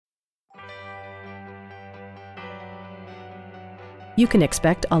You can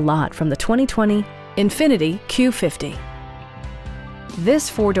expect a lot from the 2020 INFINITI Q50. This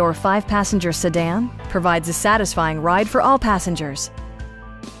four-door, five-passenger sedan provides a satisfying ride for all passengers.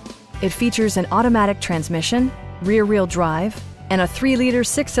 It features an automatic transmission, rear-wheel drive, and a 3-liter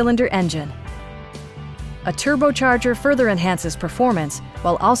six-cylinder engine. A turbocharger further enhances performance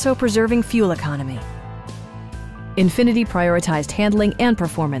while also preserving fuel economy. INFINITI prioritized handling and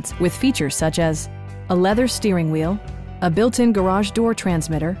performance with features such as a leather steering wheel, a built-in garage door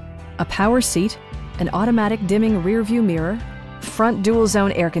transmitter, a power seat, an automatic dimming rear-view mirror, front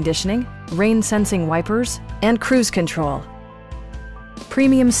dual-zone air conditioning, rain-sensing wipers, and cruise control.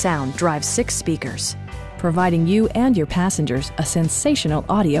 Premium sound drives 6 speakers, providing you and your passengers a sensational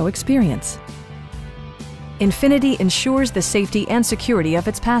audio experience. INFINITI ensures the safety and security of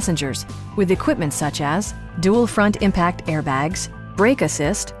its passengers with equipment such as dual front impact airbags, brake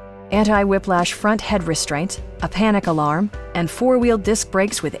assist, anti-whiplash front head restraints, a panic alarm, and 4-wheel disc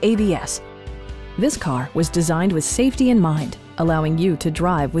brakes with ABS. This car was designed with safety in mind, allowing you to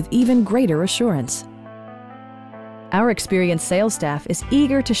drive with even greater assurance. Our experienced sales staff is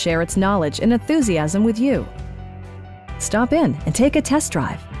eager to share its knowledge and enthusiasm with you. Stop in and take a test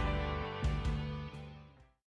drive.